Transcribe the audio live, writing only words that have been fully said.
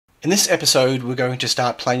In this episode, we're going to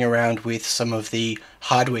start playing around with some of the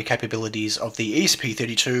hardware capabilities of the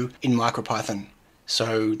ESP32 in MicroPython.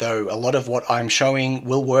 So, though a lot of what I'm showing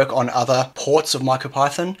will work on other ports of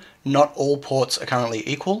MicroPython, not all ports are currently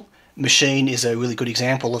equal. Machine is a really good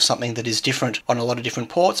example of something that is different on a lot of different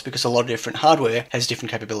ports because a lot of different hardware has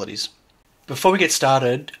different capabilities. Before we get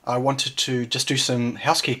started, I wanted to just do some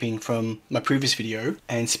housekeeping from my previous video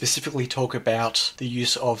and specifically talk about the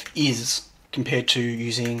use of is compared to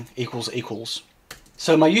using equals.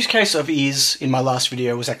 So my use case of is in my last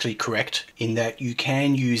video was actually correct in that you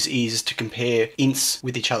can use is to compare ints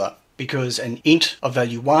with each other because an int of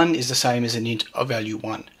value 1 is the same as an int of value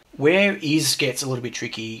 1. Where is gets a little bit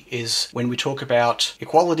tricky is when we talk about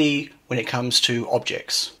equality when it comes to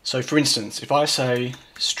objects. So for instance, if I say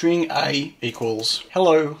string A equals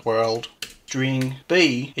hello world, string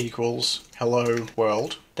B equals hello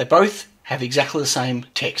world, they both have exactly the same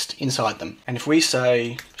text inside them. And if we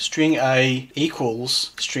say string A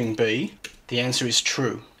equals string B, the answer is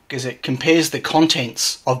true because it compares the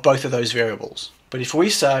contents of both of those variables. But if we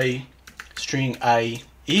say string A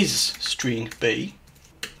is string B,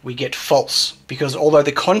 we get false because although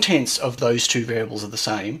the contents of those two variables are the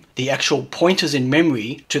same, the actual pointers in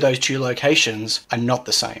memory to those two locations are not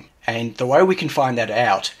the same. And the way we can find that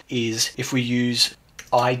out is if we use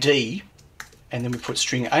ID and then we put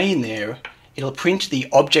string A in there, it'll print the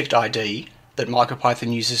object ID that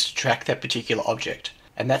MicroPython uses to track that particular object.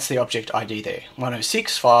 And that's the object ID there,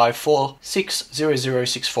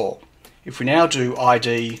 10654460064. If we now do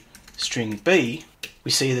ID string B,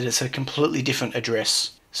 we see that it's a completely different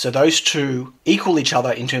address. So those two equal each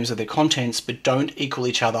other in terms of their contents, but don't equal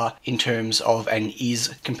each other in terms of an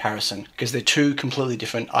is comparison, because they're two completely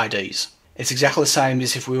different IDs. It's exactly the same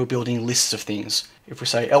as if we were building lists of things. If we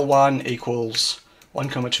say L1 equals 1,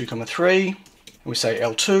 2, 3, and we say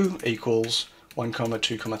L2 equals 1,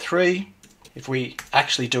 2, 3, if we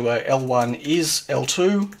actually do a L1 is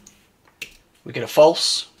L2, we get a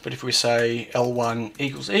false, but if we say L1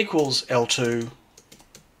 equals L2,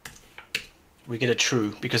 we get a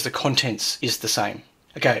true because the contents is the same.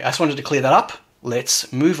 Okay, I just wanted to clear that up.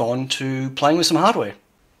 Let's move on to playing with some hardware.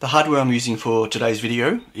 The hardware I'm using for today's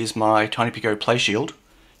video is my TinyPico Play Shield.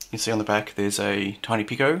 You can see on the back there's a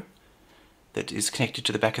TinyPico that is connected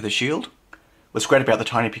to the back of the shield. What's great about the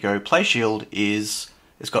TinyPico Play Shield is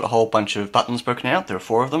it's got a whole bunch of buttons broken out. There are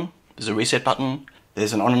 4 of them. There's a reset button.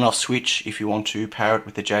 There's an on and off switch if you want to power it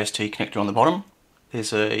with the JST connector on the bottom.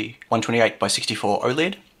 There's a 128x64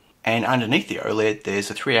 OLED. And underneath the OLED there's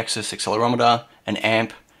a 3-axis accelerometer, an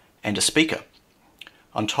amp and a speaker.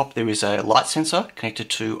 On top there is a light sensor connected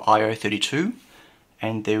to IO32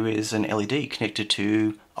 and there is an LED connected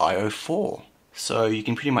to IO4. So you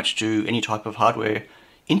can pretty much do any type of hardware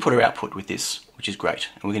input or output with this, which is great.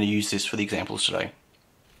 And we're going to use this for the examples today.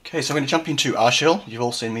 Okay, so I'm going to jump into R shell. You've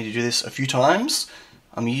all seen me to do this a few times.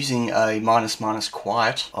 I'm using a --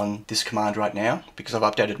 quiet on this command right now because I've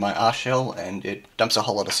updated my R shell and it dumps a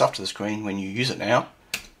whole lot of stuff to the screen when you use it now,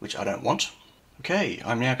 which I don't want. Okay,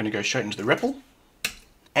 I'm now going to go straight into the REPL.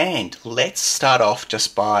 And let's start off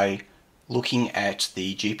just by looking at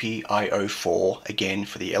the GPIO4 again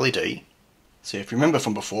for the LED. So if you remember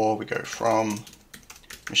from before, we go from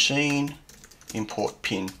machine, import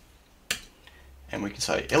pin. And we can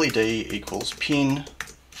say LED equals pin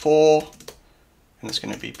 4. And it's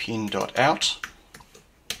going to be pin.out,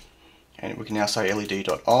 and we can now say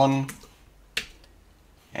LED.on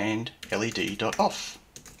and LED.off.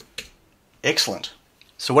 Excellent.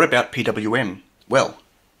 So what about PWM? Well,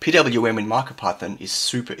 PWM in MicroPython is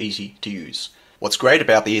super easy to use. What's great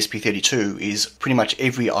about the ESP32 is pretty much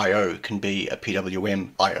every I/O can be a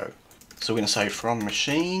PWM I/O. So we're going to say from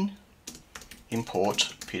machine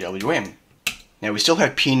import PWM. Now we still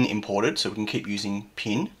have pin imported, so we can keep using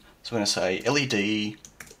pin. So we're going to say LED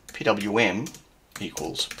PWM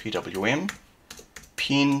equals PWM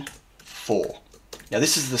pin 4. Now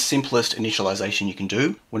this is the simplest initialization you can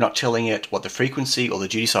do. We're not telling it what the frequency or the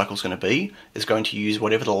duty cycle is going to be. It's going to use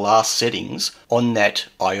whatever the last settings on that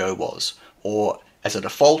I/O was. Or as a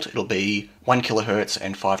default, it'll be 1 kHz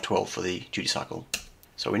and 512 for the duty cycle.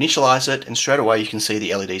 So we initialize it and straight away you can see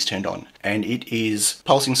the LEDs turned on. And it is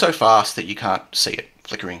pulsing so fast that you can't see it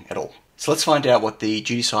flickering at all. So let's find out what the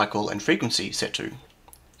duty cycle and frequency is set to.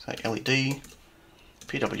 So LED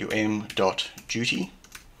PWM.duty,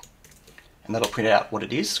 and that'll print out what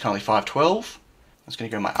it is. It's currently 512. I'm just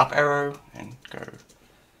going to go my up arrow and go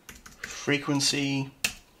frequency.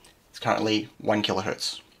 It's currently 1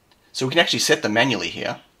 kHz. So we can actually set them manually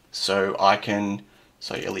here. So I can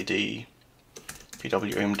say LED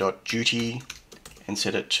PWM.duty and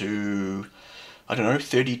set it to, I don't know,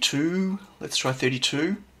 32. Let's try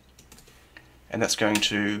 32. and that's going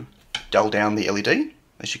to dull down the LED,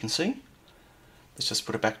 as you can see. Let's just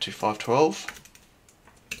put it back to 512.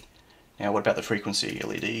 Now what about the frequency?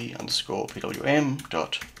 LED underscore PWM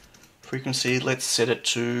dot frequency. Let's set it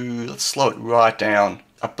to, let's slow it right down.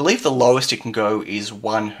 I believe the lowest it can go is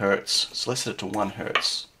 1 Hertz. So let's set it to 1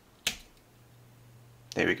 Hertz.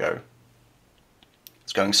 There we go.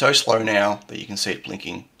 It's going so slow now that you can see it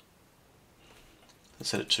blinking. Let's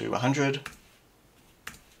set it to 100.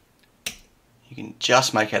 You can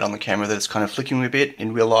just make out on the camera that it's kind of flickering a bit.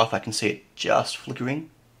 In real life I can see it just flickering.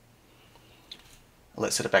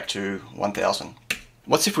 Let's set it back to 1000.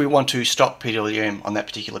 What's if we want to stop PWM on that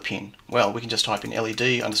particular pin? Well, we can just type in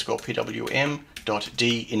LED underscore PWM dot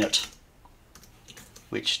D-init,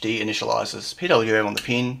 which de-initializes PWM on the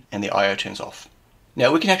pin and the I/O turns off.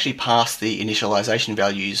 Now we can actually pass the initialization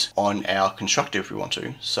values on our constructor if we want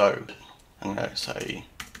to. So I'm going to say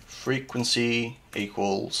frequency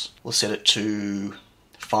equals, we'll set it to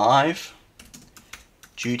 5,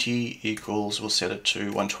 duty equals, we'll set it to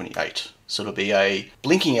 128. So it'll be a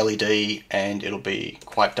blinking LED and it'll be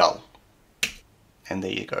quite dull. And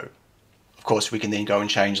there you go. Of course we can then go and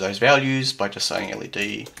change those values by just saying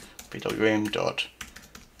LED PWM dot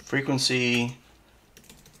frequency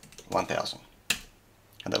 1000.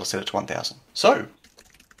 And that'll set it to 1000. So,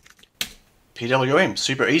 PWM,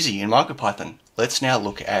 super easy in MicroPython. Let's now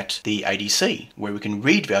look at the ADC, where we can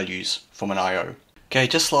read values from an I/O. Okay,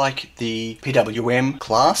 just like the PWM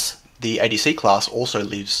class, the ADC class also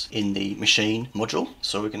lives in the machine module.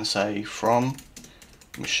 So we're going to say from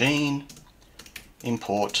machine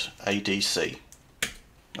import ADC.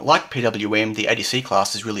 Like PWM, the ADC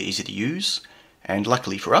class is really easy to use. And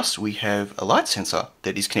luckily for us, we have a light sensor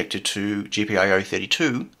that is connected to GPIO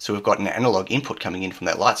 32, so we've got an analog input coming in from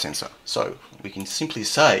that light sensor. So we can simply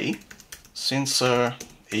say sensor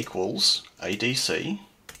equals ADC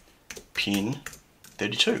pin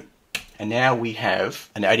 32. And now we have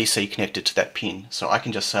an ADC connected to that pin. So I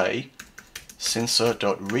can just say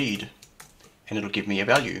sensor.read and it'll give me a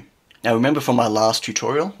value. Now remember from my last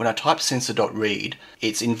tutorial, when I type sensor.read,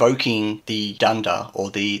 it's invoking the dunder or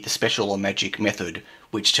the special or magic method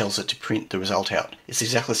which tells it to print the result out. It's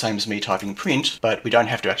exactly the same as me typing print, but we don't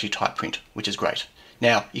have to actually type print, which is great.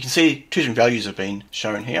 Now you can see two different values have been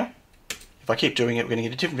shown here. If I keep doing it, we're going to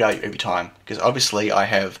get a different value every time, because obviously I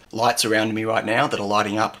have lights around me right now that are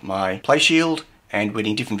lighting up my play shield, and we're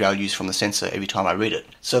getting different values from the sensor every time I read it.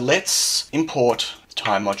 So let's import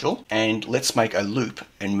time module and let's make a loop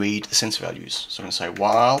and read the sensor values. So I'm going to say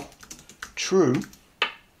while true,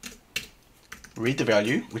 read the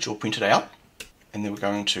value, which will print it out, and then we're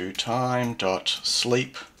going to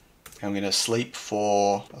time.sleep, and we're going to sleep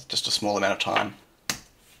for just a small amount of time.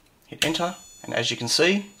 Hit enter, and as you can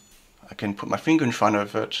see, I can put my finger in front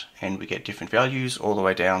of it and we get different values all the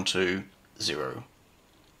way down to 0.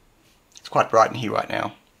 It's quite bright in here right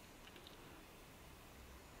now.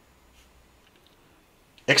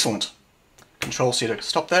 Excellent. Control C to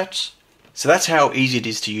stop that. So that's how easy it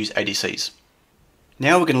is to use ADCs.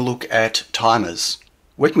 Now we're going to look at timers.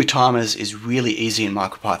 Working with timers is really easy in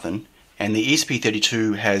MicroPython, and the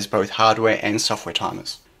ESP32 has both hardware and software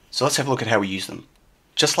timers. So let's have a look at how we use them.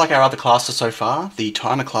 Just like our other classes so far, the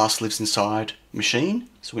timer class lives inside machine.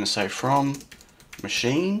 So we're going to say from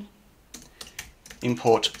machine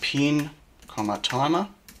import pin, timer.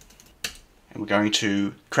 And we're going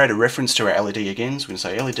to create a reference to our LED again. So we're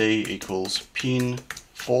going to say LED equals pin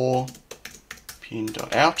 4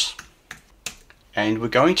 pin.out. And we're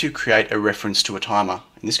going to create a reference to a timer.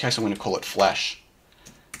 In this case I'm going to call it flash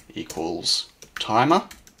equals timer.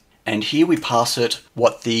 And here we pass it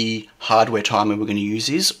what the hardware timer we're going to use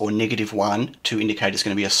is, or -1 to indicate it's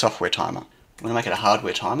going to be a software timer. I'm going to make it a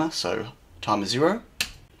hardware timer, so timer 0.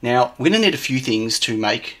 Now we're going to need a few things to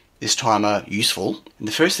make this timer useful. And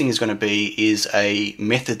the first thing is going to be a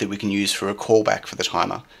method that we can use for a callback for the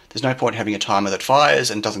timer. There's no point having a timer that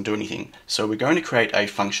fires and doesn't do anything. So we're going to create a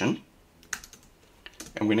function,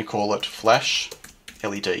 and we're going to call it flash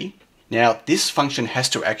LED. Now this function has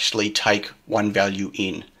to actually take one value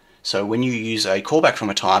in. So when you use a callback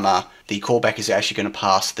from a timer, the callback is actually going to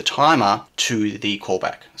pass the timer to the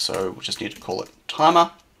callback. So we just need to call it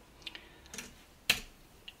timer.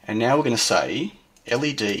 And now we're going to say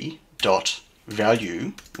LED dot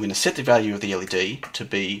value. We're going to set the value of the LED to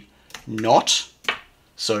be not,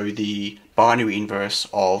 so the binary inverse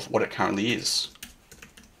of what it currently is.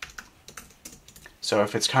 So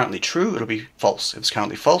if it's currently true, it'll be false. If it's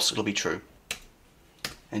currently false, it'll be true.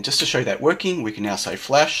 And just to show that working, we can now say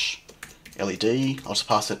flash LED. I'll just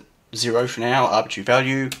pass it 0 for now, arbitrary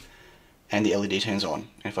value, and the LED turns on.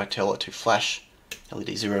 And if I tell it to flash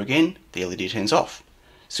LED 0 again, the LED turns off.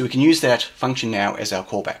 So we can use that function now as our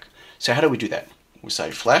callback. So how do we do that? We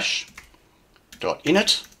say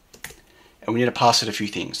flash.init, and we need to pass it a few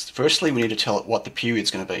things. Firstly, we need to tell it what the period is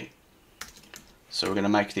going to be. So we're going to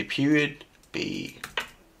make the period be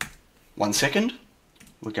 1 second.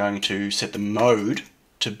 We're going to set the mode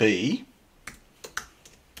to be,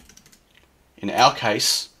 in our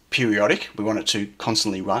case, periodic. We want it to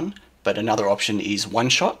constantly run, but another option is one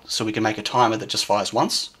shot, so we can make a timer that just fires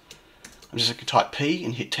once. I'm just going to type P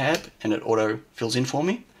and hit tab, and it auto fills in for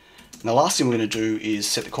me. And the last thing we're going to do is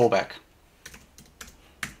set the callback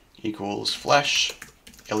equals flash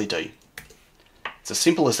LED. It's as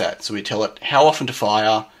simple as that. So we tell it how often to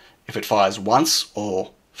fire, if it fires once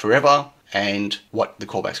or forever, and what the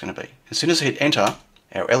callback's going to be. As soon as I hit enter,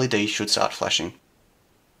 our LED should start flashing.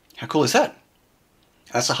 How cool is that?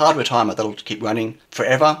 That's a hardware timer that'll keep running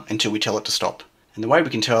forever until we tell it to stop. And the way we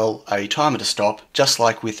can tell a timer to stop, just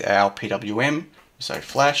like with our PWM, we say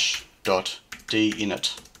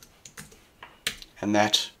flash.deinit. And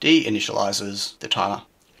that de-initializes the timer.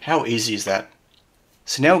 How easy is that?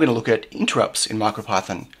 So now we're going to look at interrupts in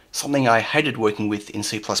MicroPython, something I hated working with in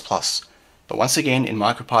C++. But once again, in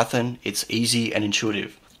MicroPython, it's easy and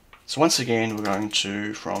intuitive. So once again, we're going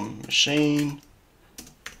to, from machine,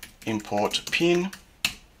 import pin.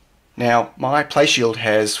 Now, my PlayShield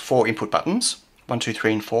has 4 input buttons, 1, 2,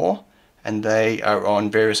 3, and 4, and they are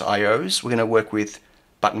on various IOs. We're going to work with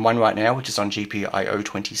button 1 right now, which is on GPIO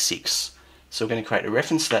 26. So we're going to create a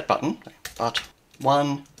reference to that button,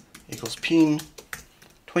 but1 equals pin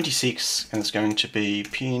 26, and it's going to be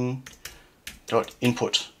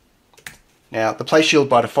pin.input. Now, the PlayShield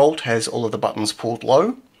by default has all of the buttons pulled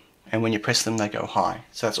low, and when you press them, they go high.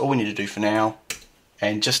 So that's all we need to do for now.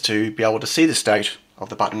 And just to be able to see the state of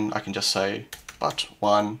the button, I can just say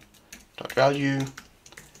but1.value,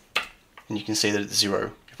 and you can see that it's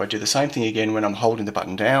 0. If I do the same thing again when I'm holding the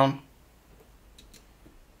button down,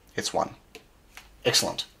 it's 1.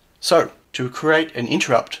 Excellent. So, to create an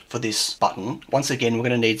interrupt for this button, once again we're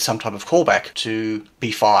going to need some type of callback to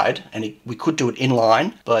be fired, and we could do it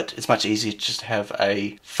inline, but it's much easier just to have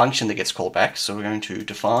a function that gets called back. So we're going to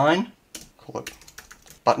define, call it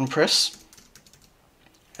button press,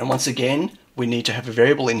 and once again we need to have a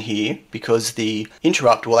variable in here because the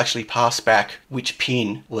interrupt will actually pass back which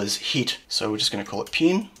pin was hit. So we're just going to call it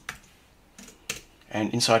pin,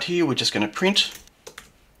 and inside here we're just going to print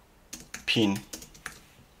pin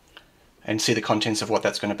and see the contents of what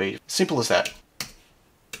that's going to be. Simple as that.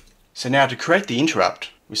 So now to create the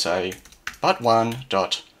interrupt, we say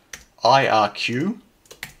but1.irq,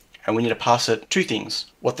 and we need to pass it 2 things.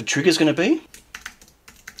 What the trigger is going to be,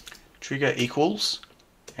 trigger equals,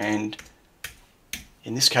 and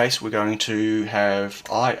in this case we're going to have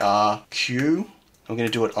irq. We're going to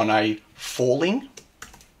do it on a falling.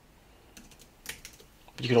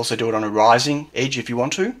 You can also do it on a rising edge if you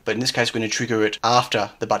want to, but in this case we're going to trigger it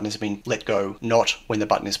after the button has been let go, not when the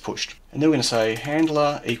button is pushed. And then we're going to say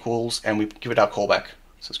handler equals, and we give it our callback.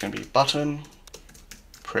 So it's going to be button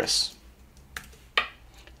press.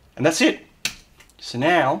 And that's it. So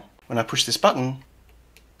now when I push this button,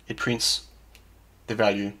 it prints the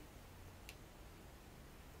value.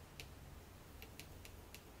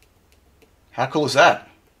 How cool is that?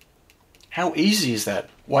 How easy is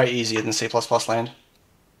that? Way easier than C++ land.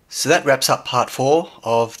 So that wraps up part 4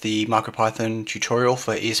 of the MicroPython tutorial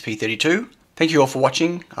for ESP32. Thank you all for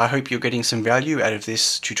watching. I hope you're getting some value out of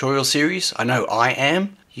this tutorial series. I know I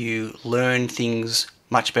am. You learn things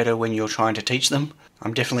much better when you're trying to teach them.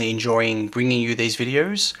 I'm definitely enjoying bringing you these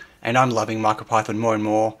videos, and I'm loving MicroPython more and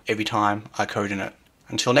more every time I code in it.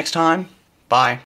 Until next time, bye.